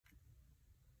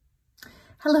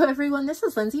Hello everyone, this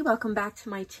is Lindsay. Welcome back to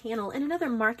my channel and another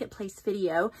marketplace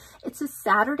video. It's a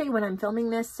Saturday when I'm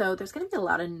filming this, so there's going to be a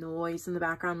lot of noise in the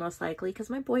background most likely because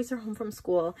my boys are home from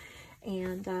school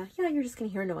and yeah, you're just going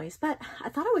to hear noise. But I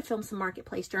thought I would film some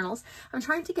marketplace journals. I'm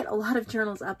trying to get a lot of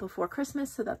journals up before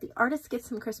Christmas so that the artists get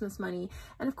some Christmas money,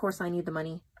 and of course I need the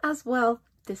money as well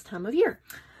this time of year.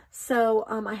 So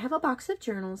I have a box of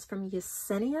journals from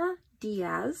Yesenia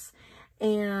Diaz,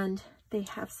 and they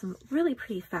have some really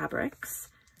pretty fabrics.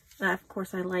 Of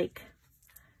course, I like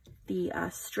the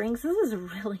strings. This is a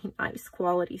really nice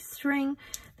quality string.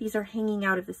 These are hanging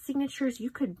out of the signatures.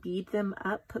 You could bead them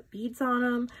up, put beads on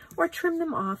them, or trim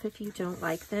them off if you don't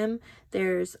like them.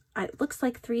 There's, it looks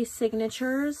like 3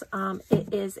 signatures.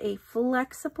 It is a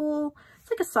flexible,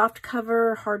 it's like a soft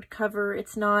cover, hard cover.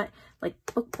 It's not like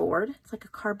bookboard. It's like a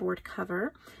cardboard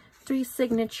cover. 3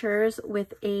 signatures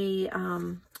with a,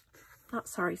 not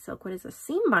sorry silk, what is a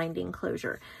seam binding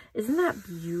closure. Isn't that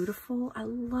beautiful? I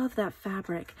love that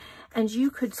fabric. And you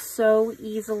could so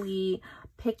easily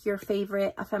pick your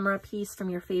favorite ephemera piece from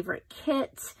your favorite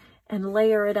kit and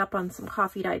layer it up on some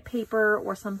coffee dyed paper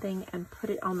or something and put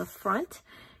it on the front.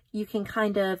 You can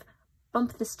kind of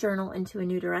bump this journal into a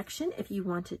new direction if you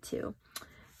wanted to.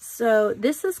 So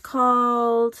this is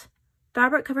called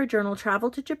Fabric Cover Journal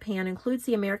Travel to Japan, includes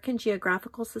the American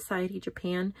Geographical Society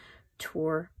Japan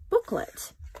Tour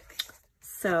booklet.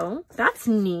 So that's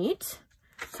neat.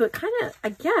 So it kind of, I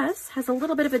guess, has a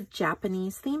little bit of a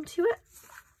Japanese theme to it.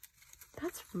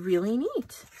 That's really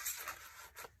neat.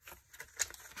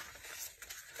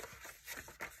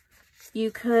 You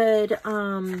could,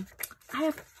 I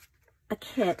have a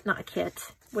kit, not a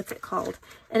kit, what's it called?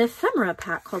 An ephemera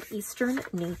pack called Eastern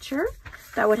Nature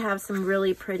that would have some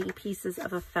really pretty pieces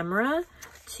of ephemera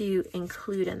to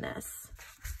include in this.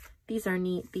 These are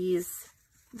neat, these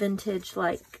vintage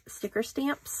like sticker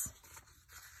stamps.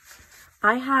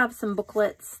 I have some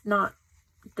booklets, not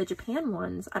the Japan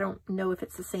ones. I don't know if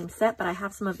it's the same set, but I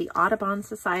have some of the Audubon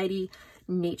Society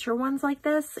nature ones like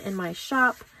this in my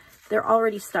shop. They're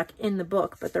already stuck in the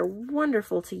book, but they're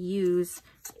wonderful to use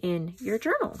in your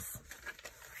journals.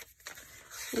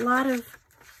 A lot of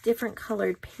different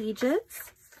colored pages,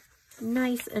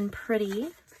 nice and pretty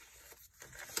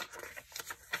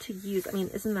to use. I mean,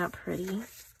 isn't that pretty?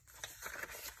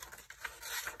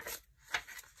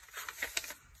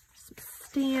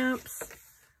 Stamps.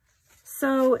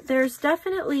 So there's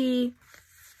definitely,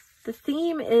 the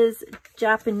theme is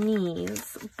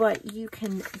Japanese, but you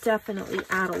can definitely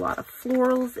add a lot of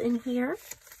florals in here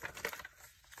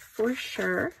for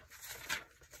sure.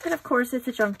 And of course it's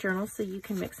a junk journal, so you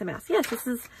can mix and match. Yes, this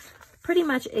is pretty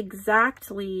much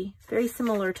exactly very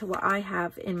similar to what I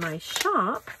have in my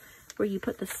shop where you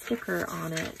put the sticker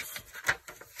on it.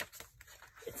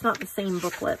 It's not the same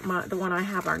booklet. The one I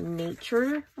have are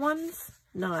nature ones,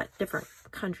 not different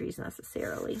countries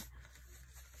necessarily.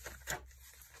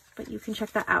 But you can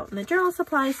check that out in the journal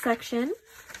supplies section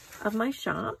of my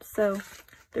shop. So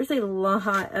there's a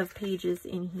lot of pages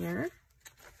in here.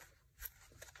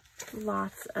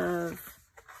 Lots of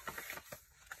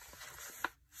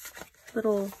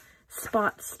little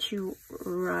spots to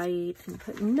write and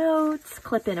put notes,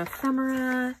 clip in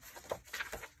ephemera.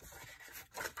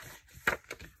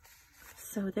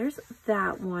 So there's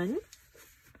that one.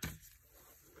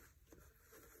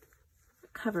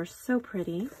 Cover's so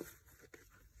pretty,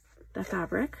 the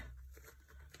fabric.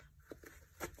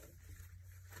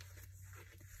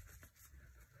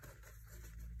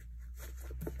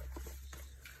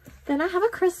 Then I have a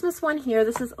Christmas one here.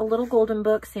 This is a little golden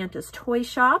book, Santa's Toy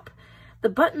Shop. The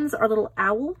buttons are little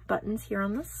owl buttons here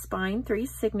on the spine, 3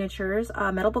 signatures,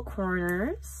 metal book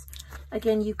corners.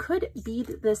 Again, you could bead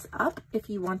this up if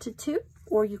you wanted to,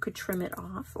 or you could trim it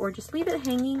off, or just leave it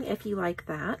hanging if you like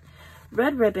that.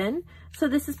 Red ribbon. So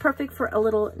this is perfect for a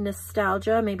little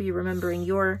nostalgia, maybe remembering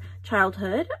your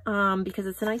childhood, because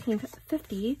it's a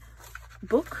 1950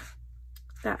 book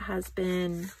that has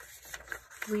been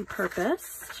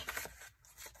repurposed.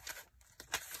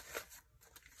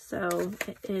 So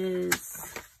it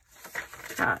is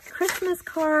got Christmas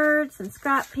cards and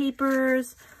scrap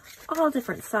papers, all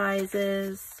different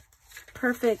sizes.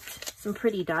 Perfect. Some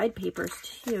pretty dyed papers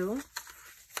too.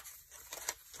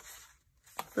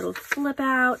 Little flip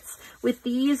outs. With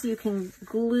these, you can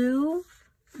glue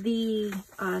the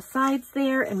sides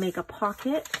there and make a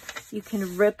pocket. You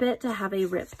can rip it to have a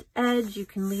ripped edge. You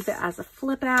can leave it as a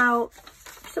flip out.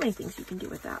 So many things you can do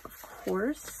with that, of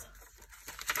course.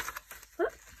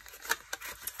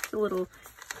 A little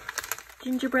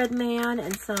gingerbread man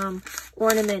and some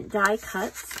ornament die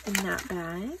cuts in that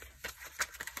bag.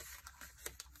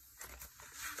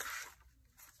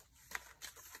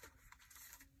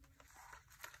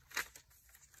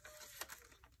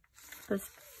 Those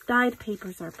dyed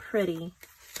papers are pretty.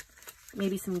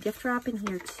 Maybe some gift wrap in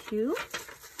here too,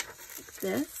 like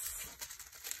this.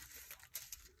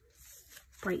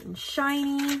 Bright and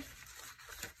shiny.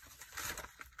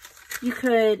 You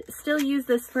could still use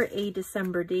this for a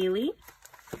December daily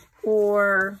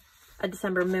or a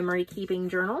December memory keeping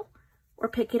journal, or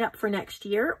pick it up for next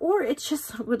year, or it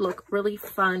just would look really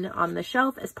fun on the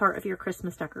shelf as part of your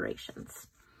Christmas decorations.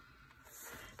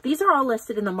 These are all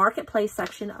listed in the Marketplace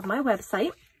section of my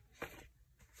website.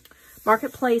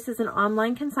 Marketplace is an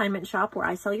online consignment shop where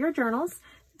I sell your journals.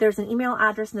 There's an email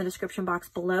address in the description box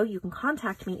below. You can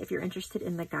contact me if you're interested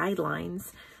in the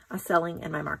guidelines of selling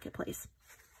in my Marketplace.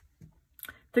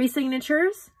 3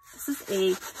 signatures. This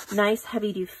is a nice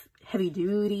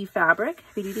heavy-duty fabric.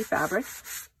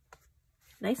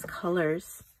 Nice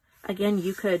colors. Again,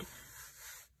 you could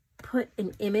put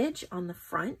an image on the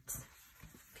front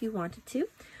if you wanted to.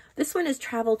 This one is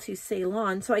Travel to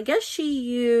Ceylon. So I guess she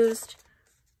used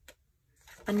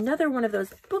another one of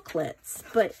those booklets,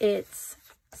 but it's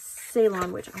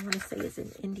Ceylon, which I want to say is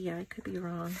in India. I could be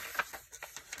wrong.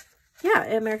 Yeah,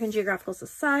 American Geographical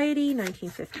Society,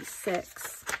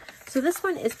 1956. So this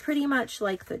one is pretty much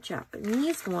like the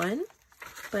Japanese one,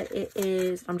 but it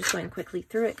is, I'm just going quickly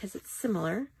through it because it's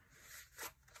similar,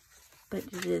 but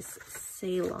it is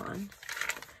Ceylon.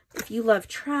 If you love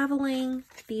traveling,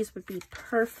 these would be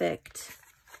perfect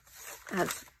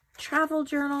as travel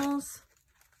journals.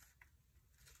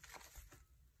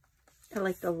 I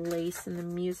like the lace and the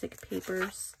music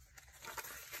papers.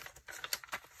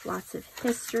 Lots of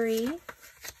history.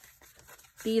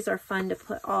 These are fun to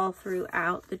put all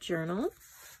throughout the journal.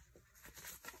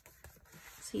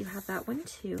 So you have that one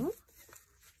too.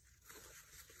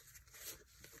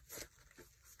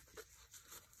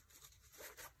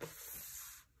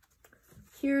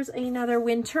 Here's another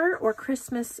winter or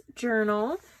Christmas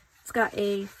journal. It's got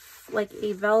like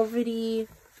a velvety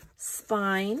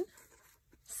spine,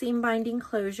 seam binding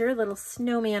closure, little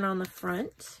snowman on the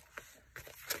front.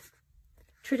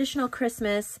 Traditional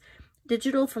Christmas,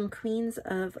 digital from Queens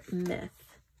of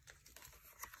Myth.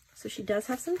 So she does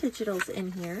have some digitals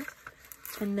in here.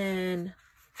 And then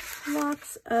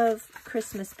lots of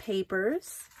Christmas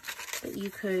papers that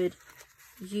you could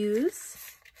use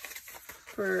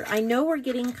for, I know we're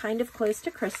getting kind of close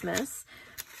to Christmas,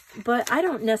 but I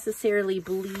don't necessarily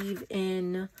believe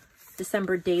in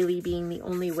December daily being the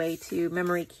only way to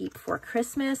memory keep for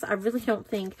Christmas. I really don't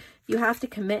think you have to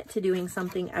commit to doing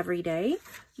something every day.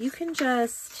 You can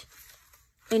just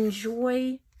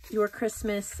enjoy your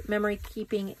Christmas memory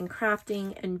keeping and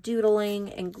crafting and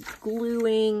doodling and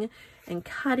gluing and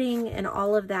cutting and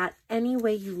all of that any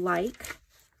way you like.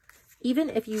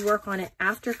 Even if you work on it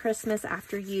after Christmas,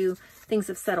 after things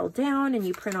have settled down and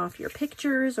you print off your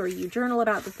pictures or you journal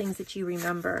about the things that you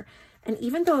remember. And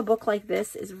even though a book like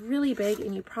this is really big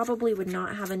and you probably would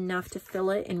not have enough to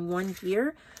fill it in one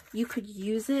year, you could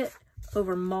use it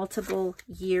over multiple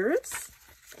years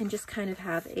and just kind of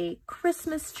have a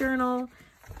Christmas journal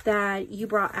that you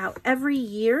brought out every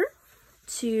year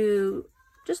to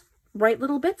just write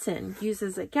little bits in. Use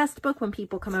as a guest book when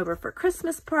people come over for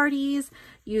Christmas parties,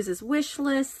 use as wish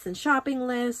lists and shopping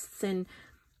lists and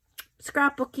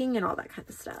scrapbooking and all that kind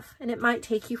of stuff. And it might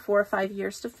take you 4 or 5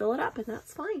 years to fill it up, and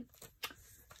that's fine.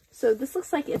 So this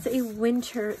looks like it's a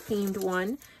winter themed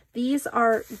one. These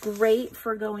are great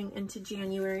for going into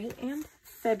January and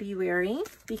February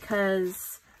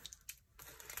because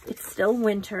it's still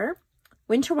winter.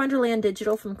 Winter Wonderland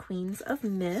Digital from Queens of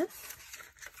Myth.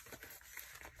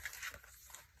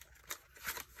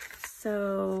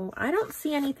 So I don't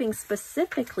see anything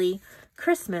specifically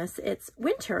Christmas. It's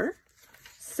winter.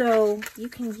 So you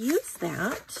can use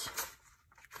that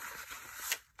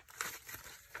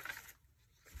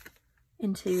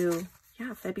into,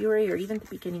 yeah, February or even the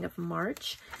beginning of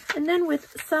March. And then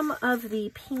with some of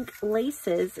the pink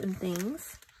laces and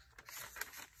things,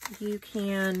 you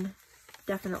can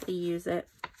definitely use it.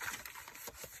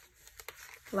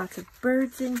 Lots of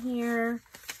birds in here,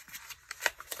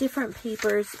 different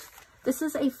papers. This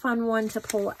is a fun one to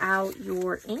pull out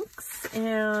your inks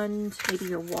and maybe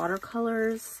your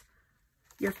watercolors,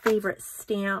 your favorite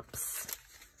stamps.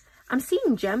 I'm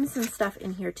seeing gems and stuff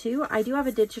in here too. I do have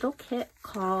a digital kit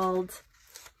called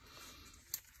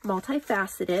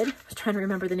Multifaceted. I was trying to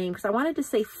remember the name because I wanted to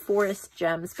say Forest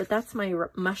Gems, but that's my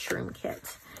mushroom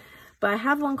kit. But I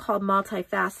have one called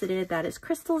Multifaceted that is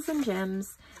crystals and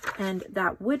gems, and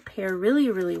that would pair really,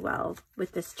 really well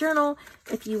with this journal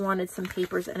if you wanted some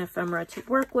papers and ephemera to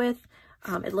work with.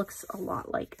 It looks a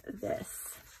lot like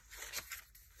this.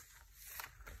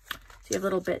 So you have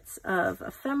little bits of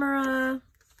ephemera,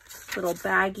 little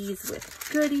baggies with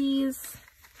goodies.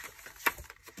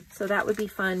 So that would be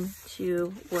fun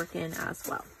to work in as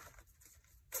well.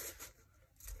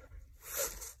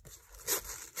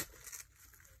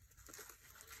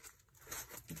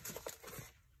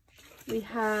 We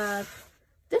have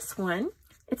this one.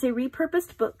 It's a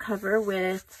repurposed book cover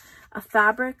with a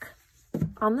fabric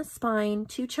on the spine,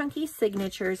 2 chunky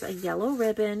signatures, a yellow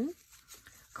ribbon,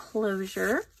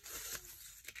 closure.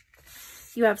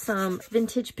 You have some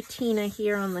vintage patina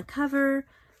here on the cover.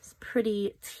 It's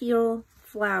pretty teal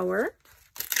flower.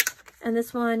 And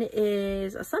this one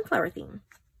is a sunflower theme.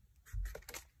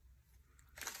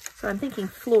 So I'm thinking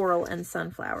floral and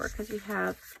sunflower because we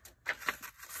have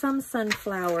some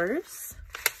sunflowers.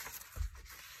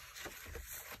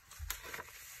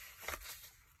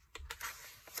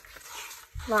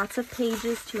 Lots of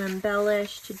pages to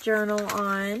embellish, to journal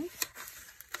on.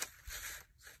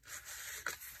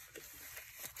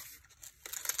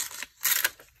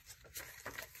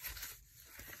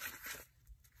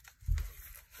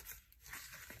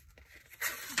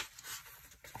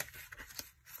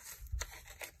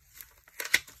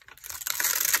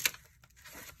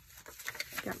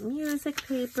 Got music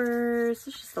papers.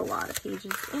 There's just a lot of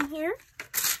pages in here.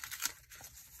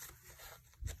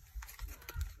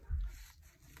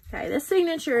 Okay, this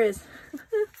signature is,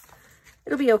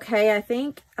 it'll be okay, I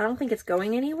think. I don't think it's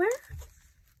going anywhere.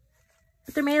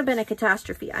 But there may have been a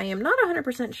catastrophe. I am not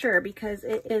 100% sure because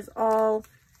it is all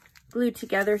glued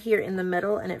together here in the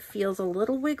middle and it feels a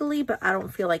little wiggly, but I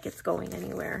don't feel like it's going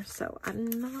anywhere. So I'm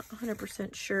not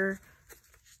 100% sure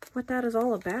what that is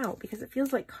all about because it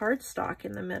feels like cardstock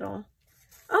in the middle.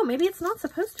 Oh, maybe it's not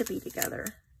supposed to be together.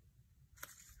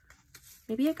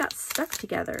 Maybe it got stuck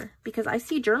together because I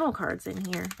see journal cards in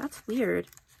here. That's weird.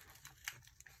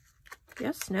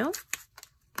 Yes, no?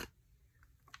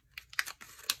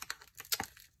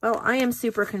 Well, I am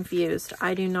super confused.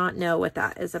 I do not know what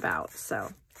that is about. So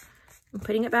I'm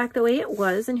putting it back the way it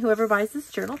was, and whoever buys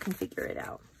this journal can figure it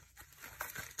out.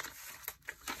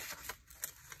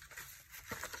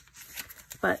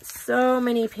 But so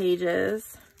many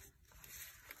pages.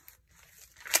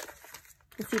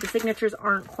 You can see the signatures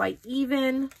aren't quite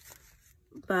even,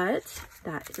 but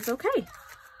that is okay.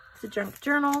 It's a junk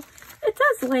journal. It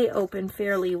does lay open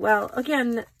fairly well.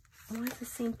 Again, why is the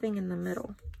same thing in the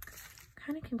middle?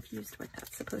 Kind of confused what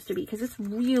that's supposed to be because it's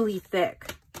really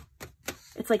thick.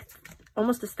 It's like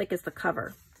almost as thick as the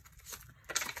cover.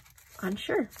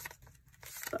 Unsure.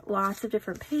 But lots of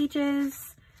different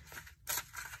pages.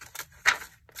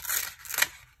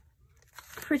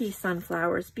 Pretty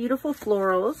sunflowers, beautiful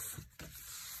florals.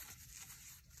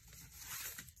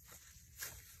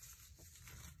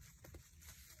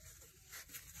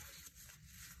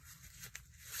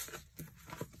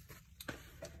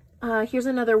 Here's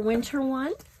another winter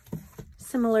one,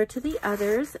 similar to the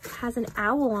others. It has an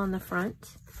owl on the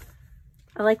front.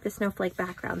 I like the snowflake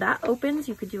background. That opens.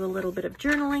 You could do a little bit of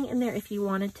journaling in there if you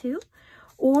wanted to,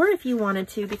 or if you wanted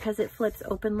to, because it flips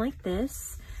open like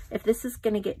this. If this is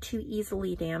going to get too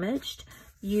easily damaged,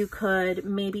 you could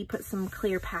maybe put some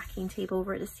clear packing tape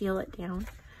over it to seal it down.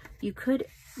 You could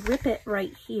rip it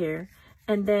right here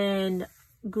and then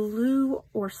glue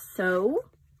or sew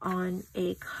on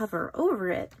a cover over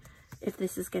it if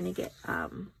this is going to get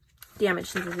damaged,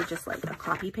 since this is just like a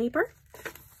copy paper.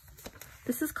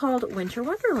 This is called Winter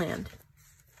Wonderland.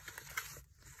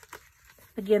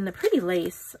 Again, the pretty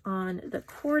lace on the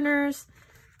corners.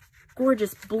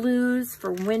 Gorgeous blues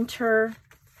for winter.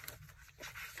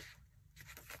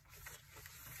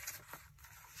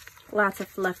 Lots of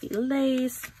fluffy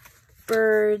lace.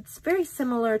 Birds. Very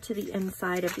similar to the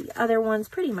inside of the other ones.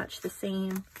 Pretty much the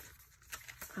same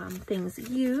things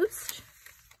used.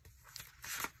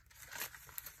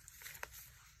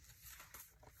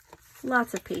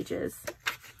 Lots of pages.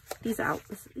 These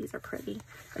are pretty.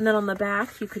 And then on the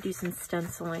back, you could do some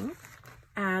stenciling.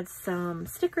 Add some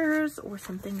stickers or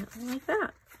something like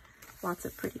that. Lots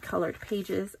of pretty colored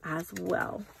pages as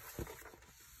well.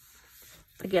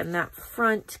 Again, that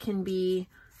front can be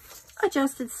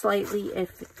adjusted slightly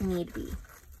if need be.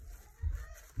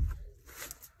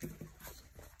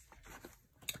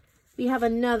 We have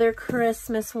another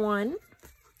Christmas one.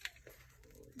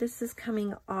 This is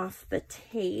coming off the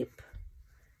tape.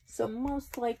 So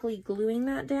most likely gluing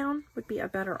that down would be a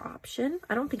better option.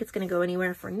 I don't think it's going to go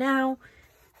anywhere for now,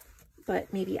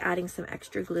 but maybe adding some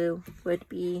extra glue would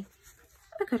be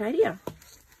a good idea.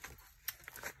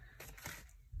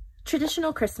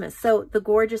 Traditional Christmas. So the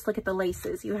gorgeous, look at the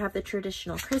laces. You have the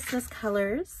traditional Christmas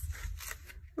colors.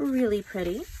 Really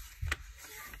pretty.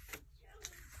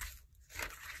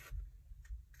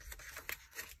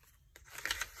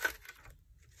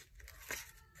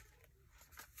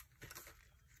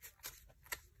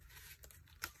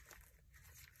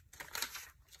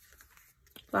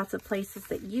 Lots of places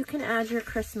that you can add your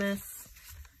Christmas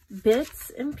bits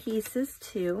and pieces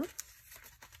to.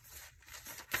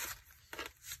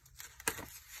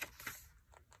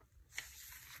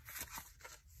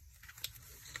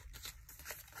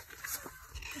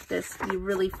 This would be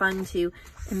really fun to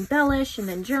embellish and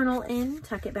then journal in,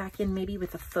 tuck it back in maybe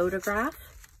with a photograph.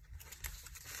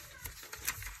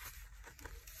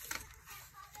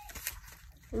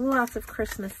 Lots of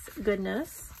Christmas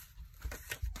goodness.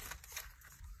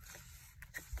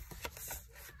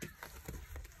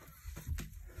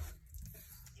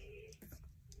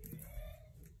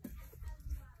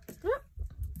 Oh,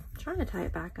 trying to tie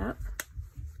it back up.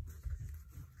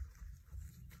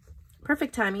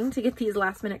 Perfect timing to get these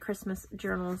last minute Christmas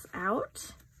journals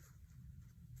out.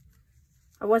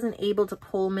 I wasn't able to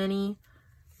pull many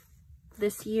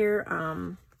this year,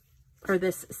 or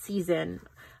this season.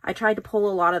 I tried to pull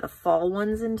a lot of the fall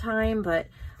ones in time, but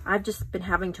I've just been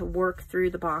having to work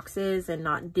through the boxes and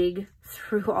not dig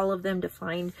through all of them to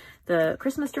find the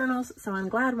Christmas journals. So I'm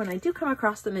glad when I do come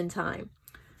across them in time.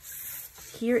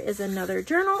 Here is another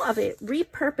journal of a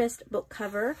repurposed book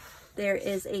cover. There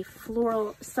is a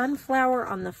floral sunflower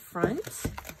on the front,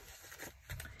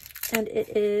 and it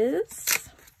is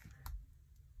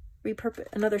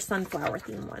another sunflower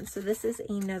theme one. So this is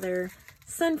another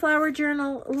sunflower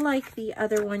journal like the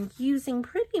other one, using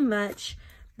pretty much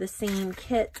the same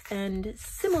kit and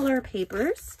similar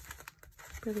papers.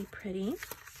 Really pretty.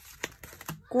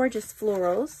 Gorgeous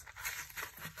florals.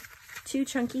 2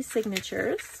 chunky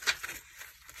signatures.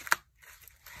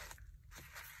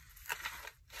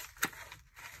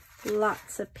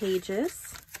 Lots of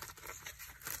pages.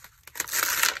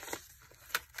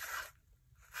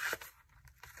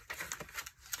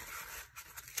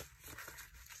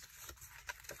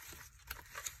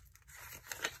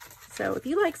 So if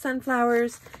you like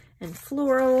sunflowers and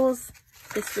florals,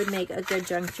 this would make a good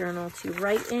junk journal to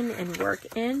write in and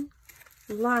work in.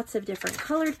 Lots of different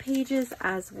colored pages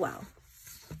as well.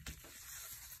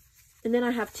 And then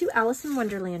I have 2 Alice in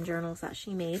Wonderland journals that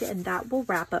she made, and that will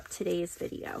wrap up today's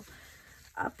video.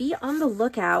 Be on the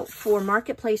lookout for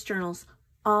Marketplace journals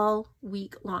all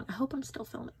week long. I hope I'm still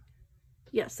filming.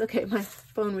 Yes, okay, my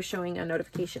phone was showing a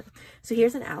notification. So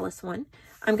here's an Alice one.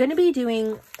 I'm going to be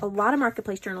doing a lot of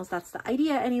Marketplace journals. That's the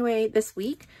idea anyway this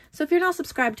week. So if you're not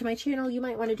subscribed to my channel, you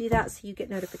might want to do that so you get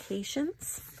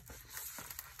notifications.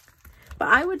 But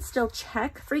I would still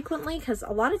check frequently, because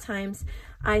a lot of times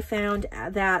I found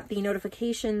that the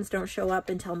notifications don't show up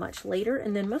until much later,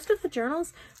 and then most of the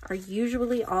journals are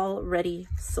usually already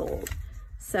sold.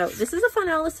 So this is a fun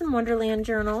Alice in Wonderland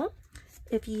journal.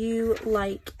 If you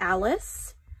like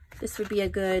Alice, this would be a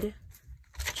good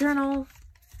journal.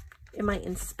 It might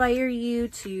inspire you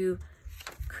to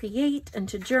create and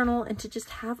to journal and to just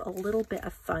have a little bit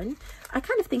of fun. I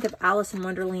kind of think of Alice in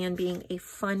Wonderland being a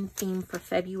fun theme for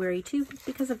February too,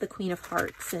 because of the Queen of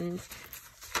Hearts, and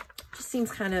just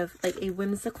seems kind of like a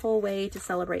whimsical way to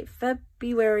celebrate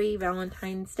February,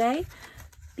 Valentine's Day.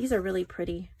 These are really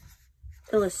pretty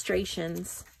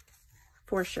illustrations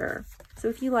for sure. So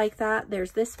if you like that,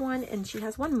 there's this one, and she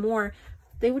has one more.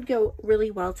 They would go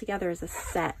really well together as a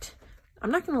set.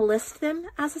 I'm not going to list them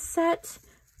as a set,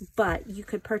 but you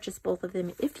could purchase both of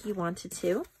them if you wanted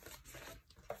to.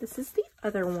 This is the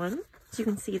other one. As you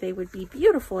can see, they would be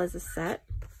beautiful as a set.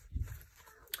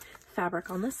 Fabric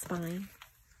on the spine.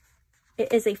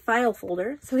 It is a file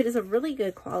folder, so it is a really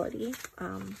good quality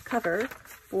cover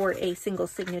for a single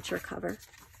signature cover.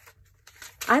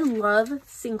 I love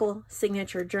single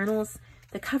signature journals.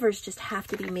 The covers just have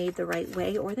to be made the right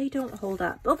way or they don't hold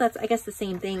up. Well, that's, I guess, the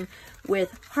same thing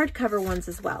with hardcover ones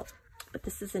as well. But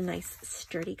this is a nice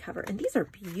sturdy cover, and these are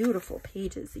beautiful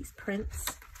pages, these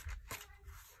prints.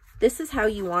 This is how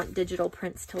you want digital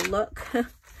prints to look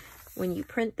when you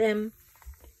print them.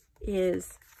 It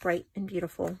is bright and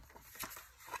beautiful.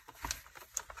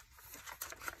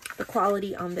 The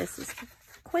quality on this is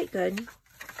quite good.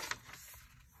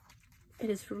 It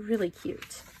is really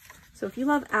cute. So if you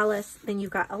love Alice, then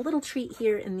you've got a little treat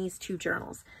here in these 2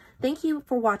 journals. Thank you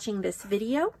for watching this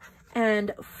video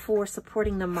and for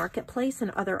supporting the Marketplace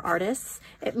and other artists.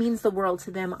 It means the world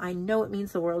to them. I know it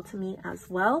means the world to me as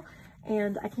well.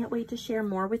 And I can't wait to share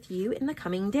more with you in the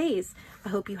coming days. I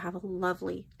hope you have a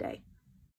lovely day.